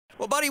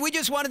Well, buddy, we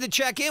just wanted to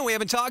check in. We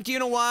haven't talked to you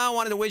in a while.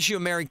 Wanted to wish you a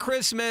Merry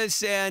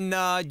Christmas. And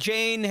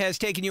Jane has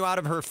taken you out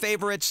of her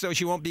favorites, so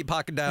she won't be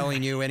pocket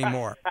dialing you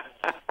anymore.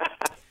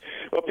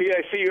 Well, Pete,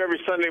 I see you every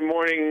Sunday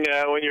morning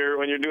when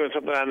you're doing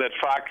something on that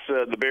Fox,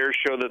 the Bears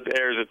show that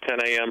airs at 10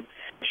 a.m.,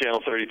 Channel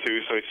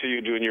 32. So I see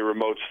you doing your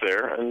remotes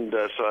there, and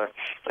so I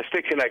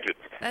stay connected.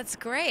 That's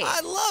great.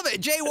 I love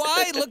it.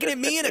 JY looking at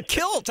me in a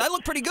kilt. I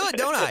look pretty good,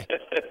 don't I?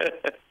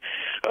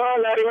 Oh,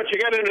 laddie, what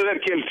you got under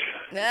that kilt?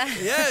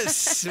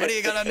 Yes. What do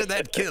you got under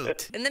that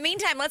kilt? In the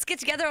meantime, let's get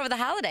together over the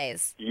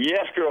holidays.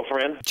 Yes,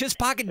 girlfriend. Just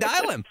pocket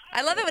dial him.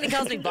 I love it when he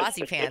calls me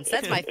Bossy Pants.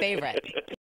 That's my favorite.